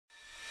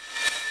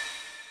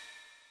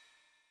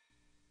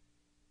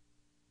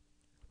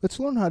Let's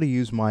learn how to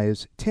use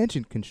Maya's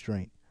tangent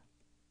constraint.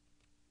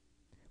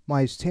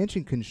 Maya's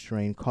tangent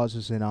constraint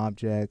causes an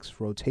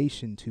object's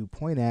rotation to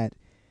point at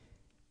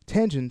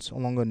tangents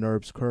along a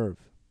NURBS curve.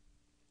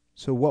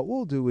 So what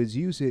we'll do is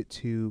use it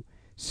to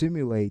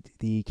simulate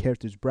the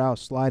character's brow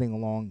sliding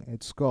along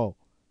its skull.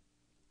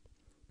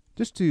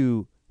 Just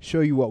to show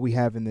you what we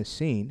have in this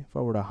scene, if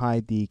I were to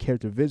hide the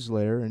character viz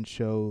layer and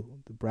show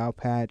the brow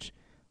patch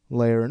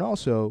layer and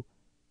also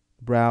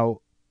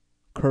brow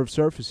curved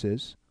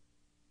surfaces,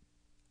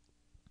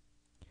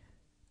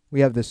 we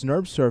have this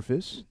NURBS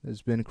surface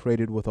that's been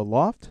created with a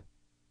loft,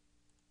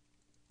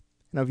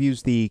 and I've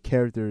used the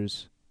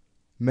character's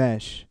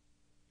mesh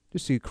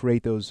just to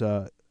create those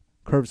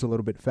curves a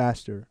little bit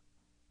faster,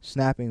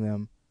 snapping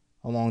them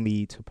along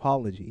the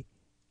topology.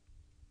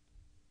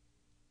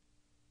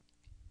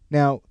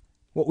 Now,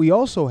 what we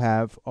also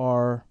have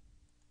are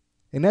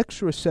an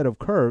extra set of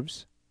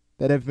curves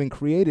that have been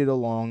created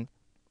along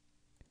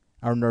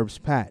our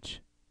NURBS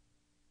patch.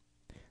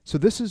 So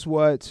this is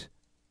what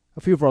a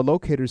few of our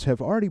locators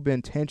have already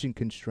been tangent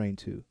constrained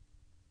to.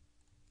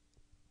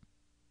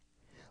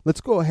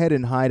 Let's go ahead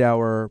and hide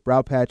our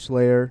brow patch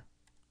layer,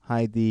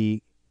 hide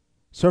the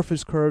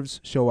surface curves,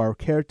 show our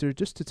character,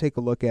 just to take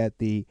a look at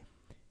the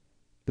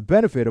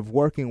benefit of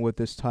working with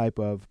this type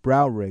of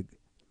brow rig.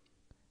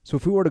 So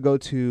if we were to go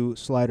to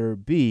slider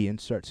B and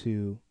start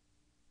to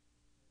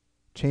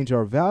change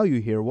our value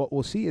here, what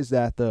we'll see is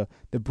that the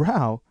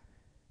brow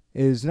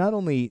is not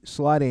only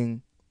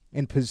sliding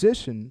in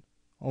position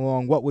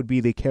along what would be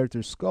the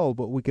character's skull,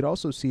 but we could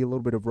also see a little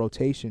bit of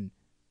rotation.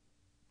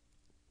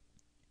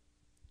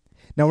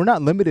 Now we're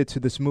not limited to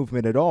this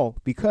movement at all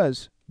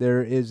because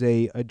there is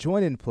a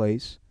joint in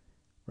place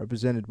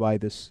represented by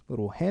this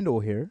little handle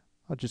here.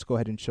 I'll just go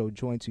ahead and show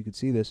joint so you can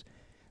see this.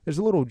 There's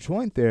a little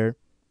joint there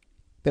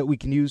that we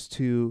can use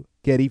to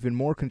get even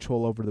more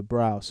control over the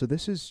brow. So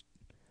this is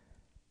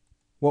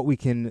what we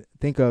can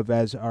think of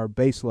as our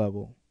base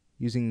level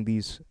using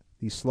these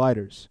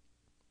sliders.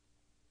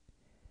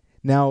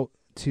 Now,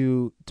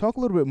 to talk a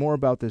little bit more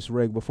about this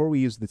rig, before we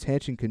use the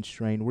tangent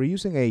constraint, we're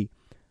using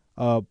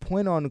a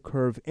point on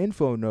curve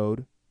info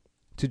node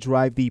to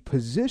drive the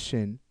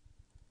position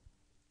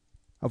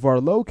of our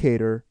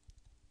locator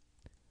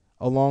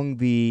along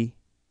the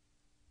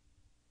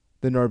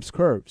NURBS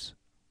curves.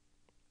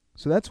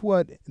 So that's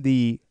what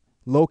the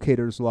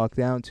locator is locked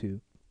down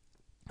to.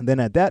 And then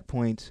at that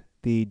point,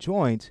 the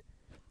joint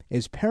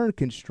is parent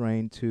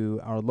constrained to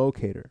our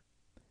locator.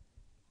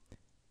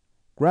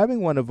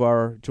 Grabbing one of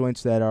our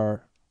joints that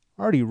are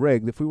already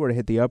rigged, if we were to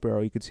hit the up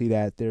arrow, you could see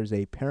that there's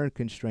a parent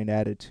constraint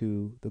added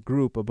to the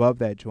group above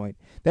that joint.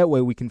 That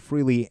way we can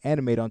freely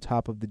animate on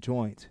top of the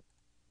joint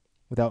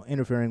without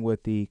interfering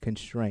with the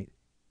constraint.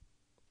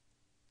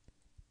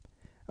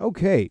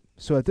 Okay,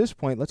 so at this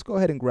point, let's go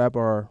ahead and grab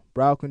our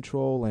brow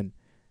control and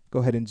go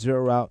ahead and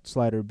zero out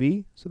slider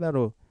B. So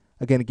that'll,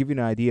 again, give you an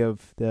idea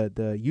of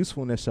the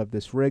usefulness of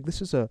this rig.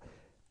 This is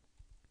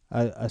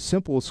a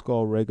simple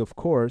skull rig, of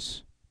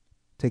course,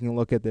 taking a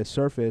look at this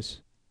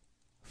surface.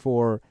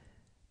 For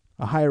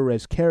a higher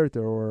res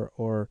character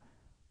or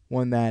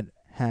one that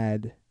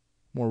had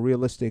more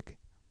realistic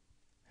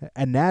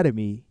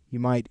anatomy, you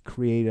might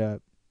create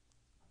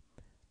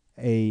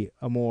a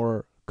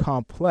more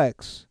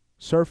complex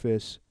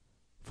surface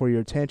for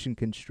your tangent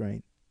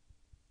constraint.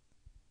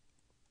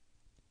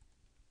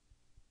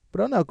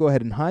 But I'll now go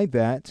ahead and hide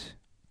that,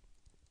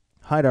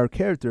 hide our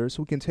character,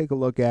 so we can take a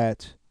look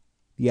at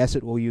the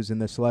asset we'll use in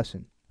this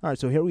lesson. All right,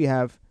 so here we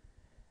have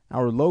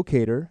our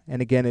locator,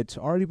 and again, it's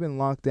already been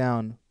locked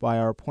down by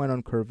our point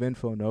on curve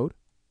info node.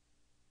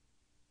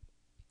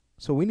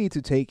 So we need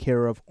to take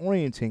care of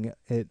orienting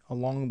it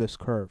along this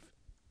curve.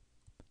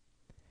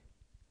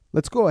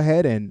 Let's go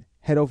ahead and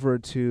head over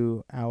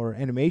to our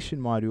animation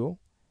module,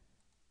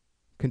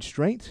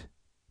 constraint,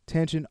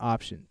 tangent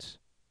options.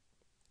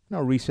 And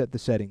I'll reset the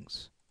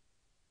settings.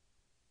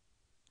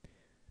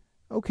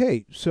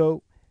 Okay,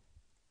 so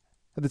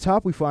at the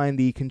top we find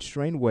the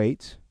constraint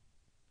weight,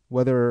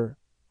 whether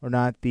or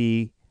not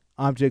the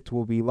object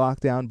will be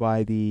locked down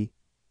by the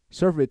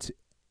surface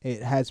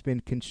it has been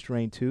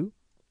constrained to.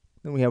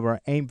 Then we have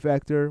our aim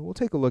vector. We'll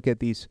take a look at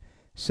these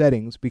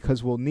settings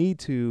because we'll need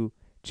to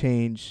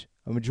change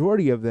a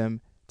majority of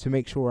them to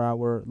make sure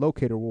our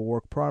locator will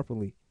work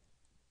properly.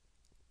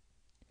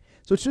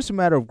 So it's just a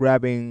matter of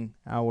grabbing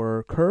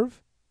our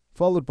curve,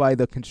 followed by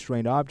the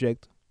constrained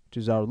object, which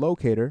is our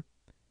locator.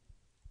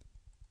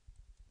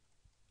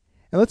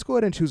 And let's go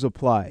ahead and choose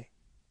apply.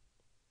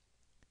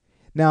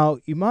 Now,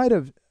 you might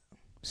have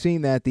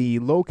seen that the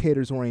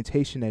locator's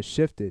orientation has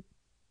shifted.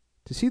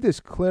 To see this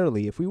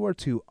clearly, if we were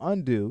to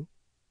undo,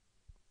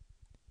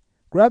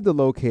 grab the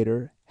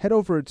locator, head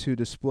over to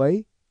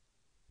display,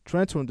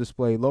 transform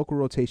display, local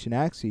rotation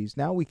axes,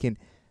 now we can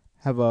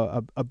have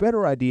a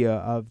better idea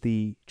of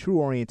the true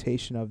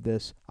orientation of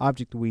this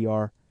object we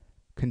are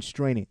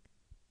constraining.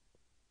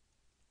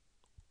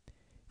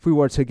 If we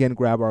were to again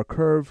grab our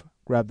curve,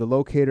 grab the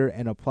locator,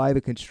 and apply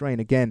the constraint,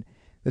 again,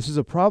 this is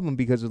a problem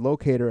because the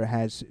locator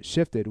has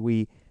shifted.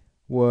 We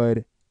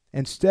would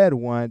instead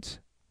want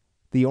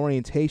the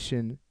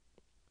orientation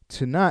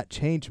to not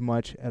change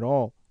much at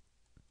all.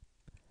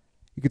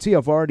 You can see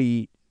I've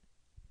already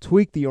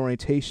tweaked the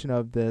orientation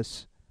of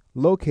this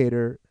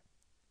locator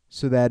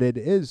so that it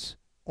is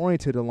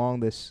oriented along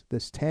this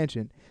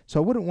tangent.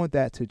 So I wouldn't want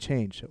that to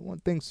change. I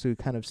want things to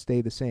kind of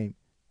stay the same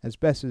as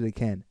best as they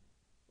can.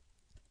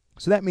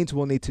 So that means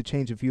we'll need to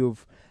change a few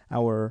of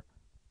our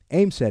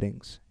aim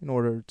settings in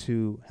order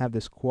to have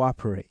this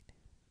cooperate.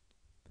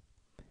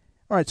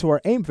 All right, so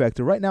our aim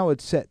vector, right now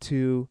it's set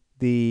to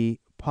the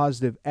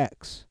positive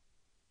x.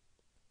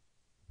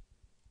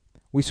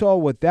 We saw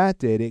what that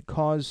did. It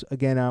caused,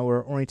 again,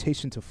 our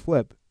orientation to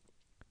flip.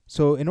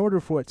 So in order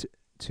for it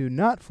to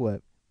not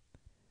flip,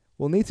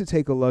 we'll need to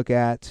take a look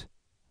at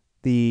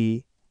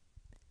the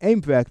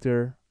aim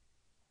vector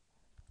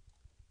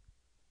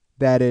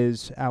that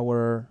is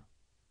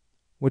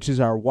which is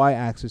our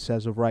y-axis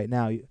as of right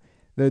now.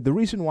 The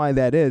reason why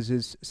that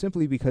is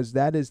simply because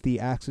that is the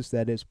axis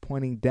that is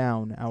pointing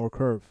down our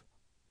curve.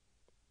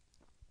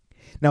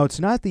 Now, it's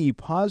not the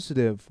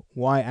positive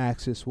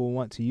y-axis we'll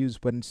want to use,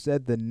 but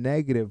instead the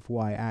negative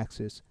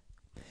y-axis.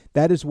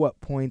 That is what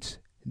points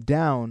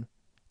down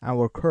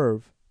our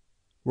curve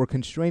we're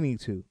constraining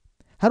to.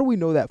 How do we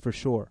know that for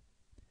sure?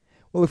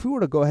 Well, if we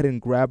were to go ahead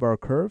and grab our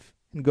curve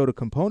and go to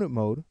component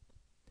mode,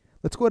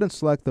 let's go ahead and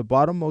select the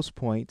bottommost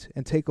point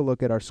and take a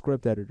look at our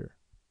script editor.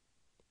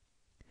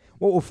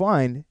 What we'll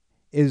find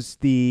is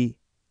the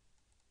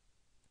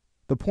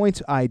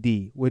point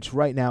ID, which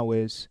right now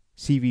is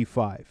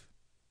CV5.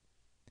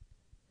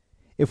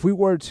 If we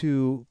were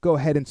to go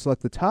ahead and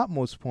select the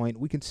topmost point,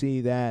 we can see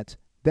that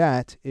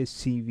that is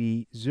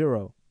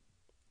CV0.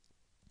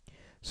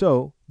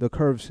 So the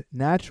curve's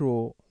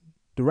natural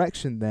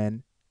direction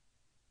then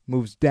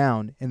moves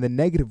down in the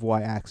negative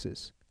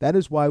y-axis. That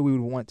is why we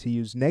would want to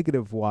use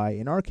negative y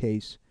in our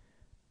case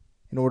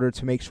in order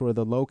to make sure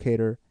the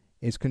locator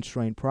is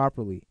constrained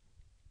properly.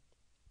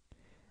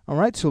 All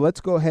right, so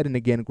let's go ahead and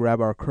again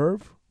grab our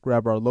curve,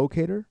 grab our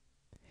locator,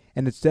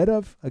 and instead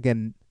of,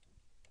 again,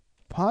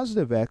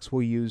 positive x,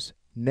 we'll use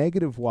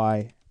negative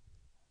y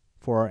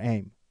for our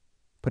aim,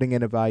 putting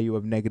in a value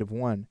of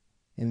 -1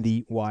 in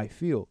the y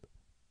field.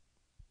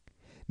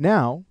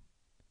 Now,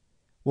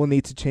 we'll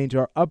need to change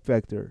our up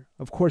vector.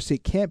 Of course,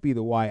 it can't be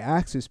the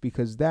y-axis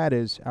because that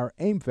is our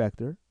aim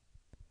vector.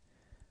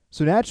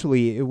 So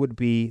naturally, it would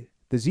be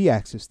the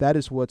z-axis. That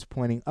is what's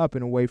pointing up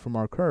and away from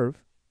our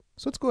curve.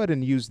 So let's go ahead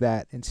and use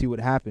that and see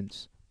what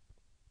happens.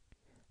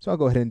 So I'll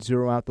go ahead and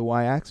zero out the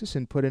y-axis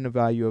and put in a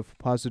value of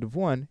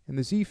 +1 in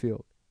the z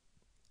field.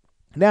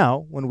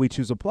 Now, when we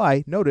choose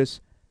apply,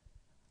 notice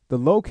the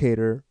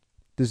locator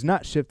does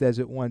not shift as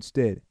it once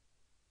did,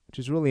 which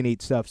is really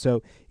neat stuff.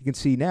 So you can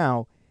see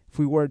now, if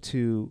we were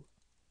to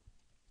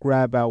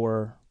grab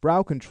our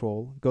brow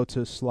control, go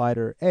to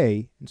slider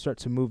A, and start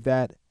to move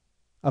that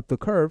up the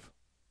curve,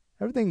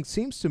 everything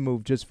seems to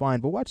move just fine.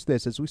 But watch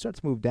this, as we start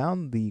to move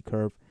down the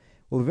curve,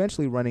 we'll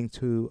eventually run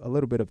into a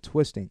little bit of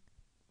twisting.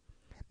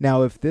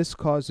 Now, if this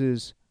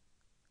causes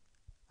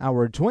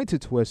our joint to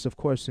twist, of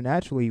course,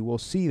 naturally, we'll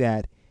see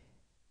that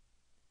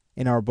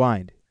in our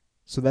bind.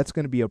 So that's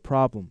going to be a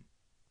problem.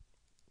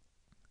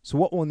 So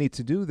what we'll need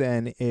to do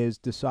then is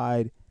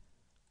decide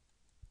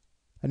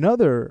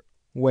another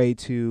way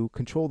to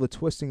control the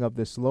twisting of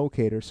this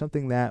locator,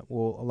 something that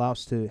will allow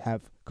us to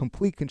have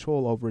complete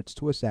control over its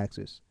twist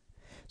axis.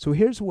 So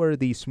here's where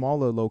the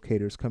smaller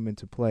locators come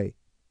into play.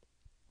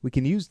 We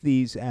can use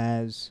these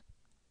as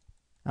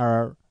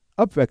our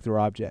up vector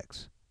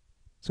objects.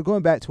 So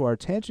going back to our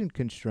tangent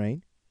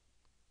constraint,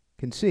 you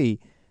can see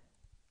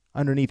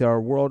underneath our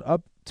world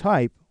up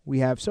type, we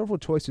have several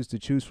choices to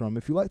choose from.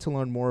 If you'd like to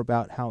learn more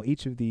about how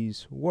each of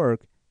these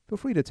work, feel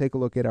free to take a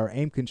look at our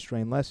aim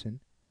constraint lesson.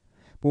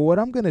 But what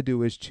I'm going to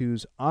do is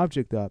choose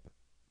object up.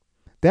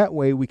 That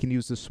way we can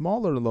use the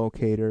smaller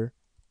locator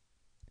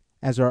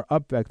as our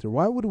up vector.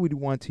 Why would we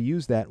want to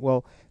use that?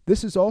 Well,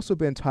 this has also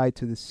been tied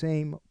to the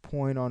same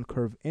point on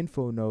curve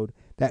info node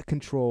that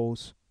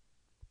controls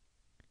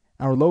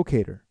our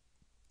locator.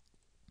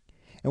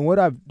 And what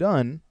I've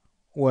done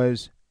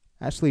was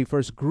actually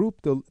first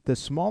group the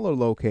smaller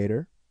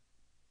locator,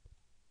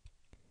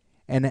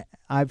 and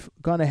I've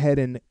gone ahead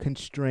and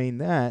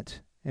constrained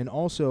that and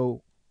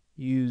also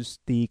use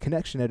the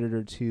connection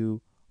editor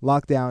to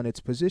lock down its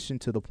position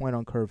to the point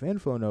on curve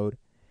info node.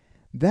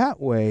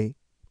 That way,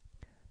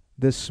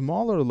 the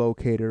smaller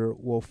locator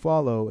will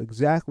follow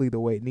exactly the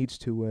way it needs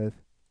to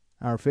with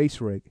our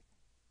face rig.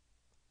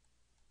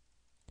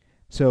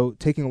 So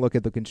taking a look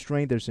at the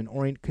constraint, there's an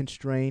orient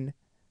constraint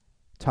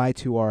tied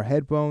to our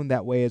head bone.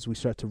 That way, as we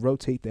start to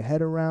rotate the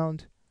head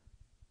around,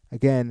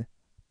 again,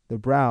 the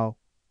brow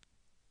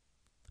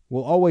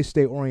will always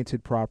stay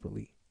oriented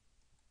properly.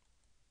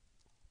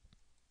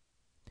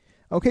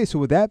 Okay, so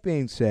with that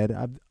being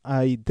said,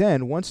 I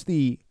then, once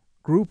the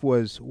group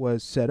was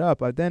set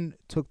up, I then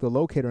took the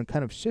locator and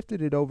kind of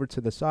shifted it over to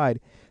the side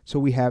so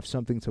we have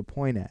something to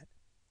point at.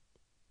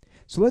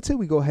 So let's say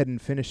we go ahead and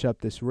finish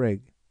up this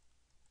rig.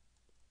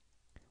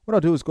 What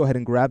I'll do is go ahead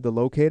and grab the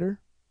locator,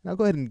 and I'll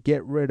go ahead and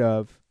get rid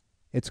of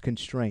its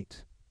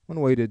constraint.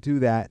 One way to do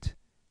that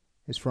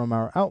is from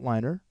our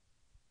outliner.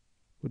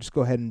 we'll just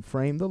go ahead and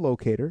frame the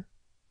locator,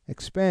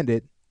 expand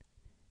it,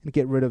 and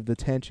get rid of the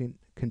tangent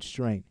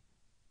constraint.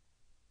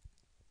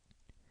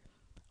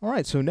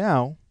 Alright, so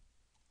now,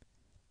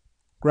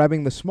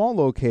 grabbing the small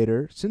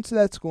locator, since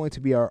that's going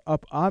to be our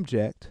up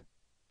object,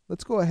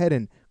 let's go ahead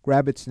and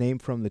grab its name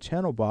from the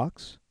channel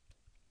box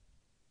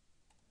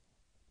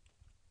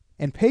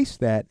and paste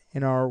that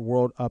in our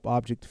world up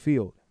object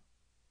field.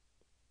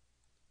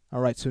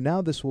 Alright, so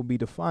now this will be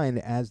defined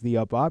as the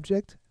up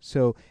object.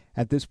 So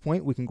at this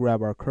point we can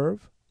grab our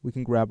curve, we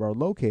can grab our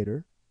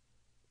locator.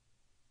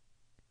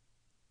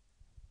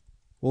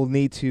 We'll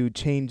need to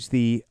change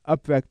the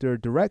up vector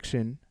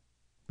direction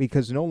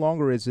because no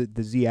longer is it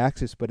the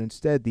z-axis but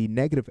instead the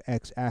negative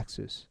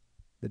x-axis,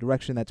 the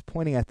direction that's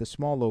pointing at the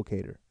small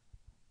locator.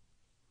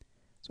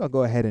 So I'll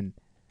go ahead and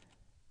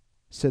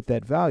set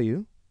that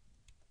value.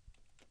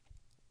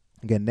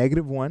 Again,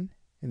 -1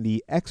 in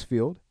the x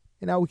field,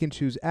 and now we can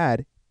choose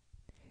add.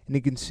 And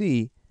you can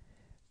see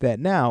that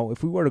now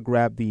if we were to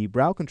grab the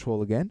brow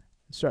control again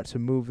and start to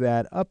move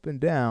that up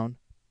and down,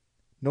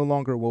 no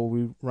longer will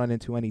we run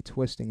into any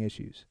twisting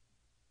issues.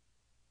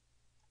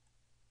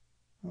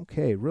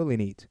 Okay, really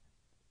neat.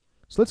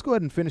 So let's go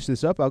ahead and finish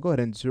this up. I'll go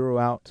ahead and zero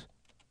out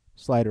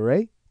slider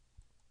A.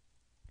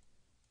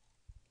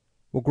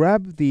 We'll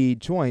grab the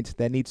joint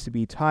that needs to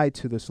be tied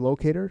to this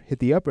locator, hit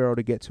the up arrow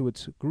to get to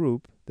its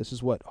group. This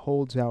is what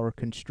holds our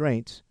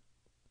constraints,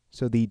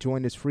 so the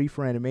joint is free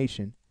for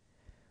animation.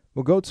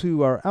 We'll go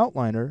to our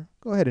outliner,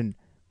 go ahead and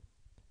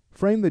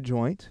frame the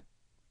joint.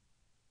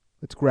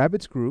 Let's grab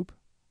its group.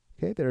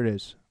 Okay, there it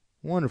is.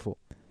 Wonderful.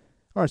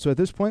 All right, so at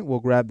this point, we'll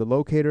grab the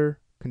locator,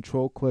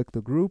 control-click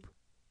the group,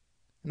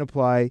 and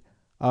apply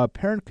a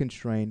parent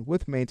constraint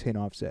with maintain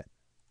offset.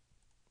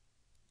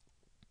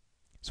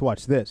 So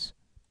watch this.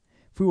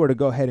 If we were to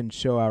go ahead and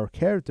show our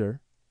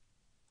character,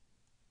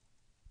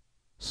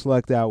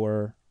 select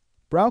our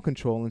brow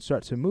control and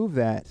start to move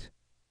that,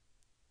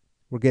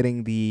 we're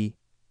getting the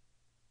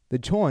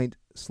joint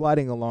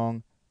sliding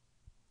along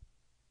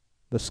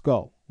the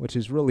skull, which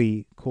is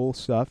really cool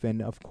stuff.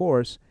 And of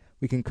course,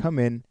 we can come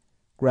in,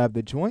 grab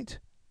the joint,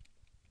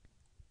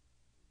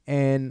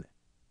 and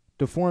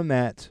deform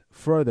that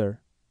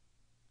further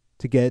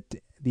to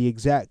get the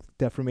exact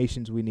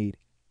deformations we need.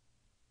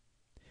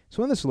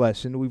 So in this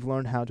lesson, we've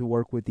learned how to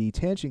work with the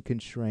tangent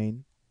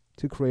constraint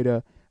to create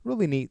a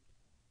really neat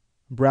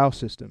brow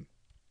system.